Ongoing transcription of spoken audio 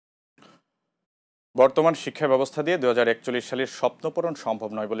বর্তমান শিক্ষা ব্যবস্থা দিয়ে 2041 সালের স্বপ্ন পূরণ সম্ভব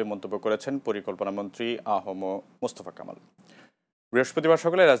নয় বলে মন্তব্য করেছেন পরিকল্পনা মন্ত্রী আহম মোস্তফা কামাল। বৃহস্পতিবার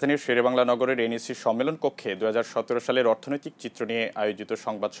সকালে রাজধানীর শেরেবাংলা নগরের এনইস সম্মেলন কক্ষে 2017 সালের অর্থনৈতিক চিত্র নিয়ে আয়োজিত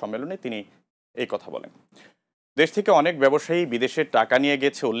সংবাদ সম্মেলনে তিনি এই কথা বলেন। দেশ থেকে অনেক ব্যবসায়ী বিদেশে টাকা নিয়ে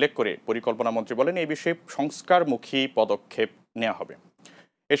গেছে উল্লেখ করে পরিকল্পনা মন্ত্রী বলেন, এই বিষয়ে সংস্কারমুখী পদক্ষেপ নেওয়া হবে।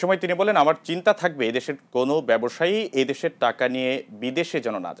 এ সময় তিনি বলেন, আমার চিন্তা থাকবে এদেশের কোনো ব্যবসায়ী এই দেশের টাকা নিয়ে বিদেশে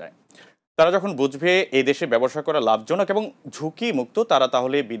যেন না যায়। তারা যখন বুঝবে এই দেশে ব্যবসা করা লাভজনক এবং ঝুঁকি মুক্ত, তারা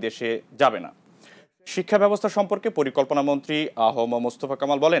তাহলে বিদেশে যাবে না। শিক্ষা ব্যবস্থা সম্পর্কে পরিকল্পনা মন্ত্রী আহম মোস্তফা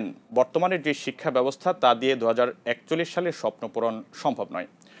কামাল বলেন, বর্তমানের যে শিক্ষা ব্যবস্থা তা দিয়ে 2041 সালের স্বপ্ন পূরণ সম্ভব নয়।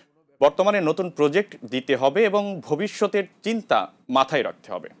 বর্তমানে নতুন প্রজেক্ট দিতে হবে এবং ভবিষ্যতের চিন্তা মাথায় রাখতে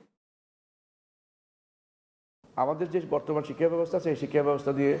হবে। আমাদের যে বর্তমান শিক্ষা ব্যবস্থা আছে, এই শিক্ষা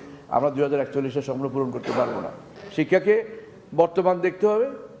ব্যবস্থা দিয়ে আমরা 2041-এর স্বপ্ন পূরণ করতে পারবো না। শিক্ষাকে বর্তমান দেখতে হবে,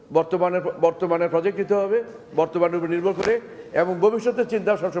 বর্তমানের প্রজেক্ট দিতে হবে, বর্তমানের উপর নির্ভর করে, এবং ভবিষ্যতের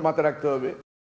চিন্তা সবসময় মাথায় রাখতে হবে।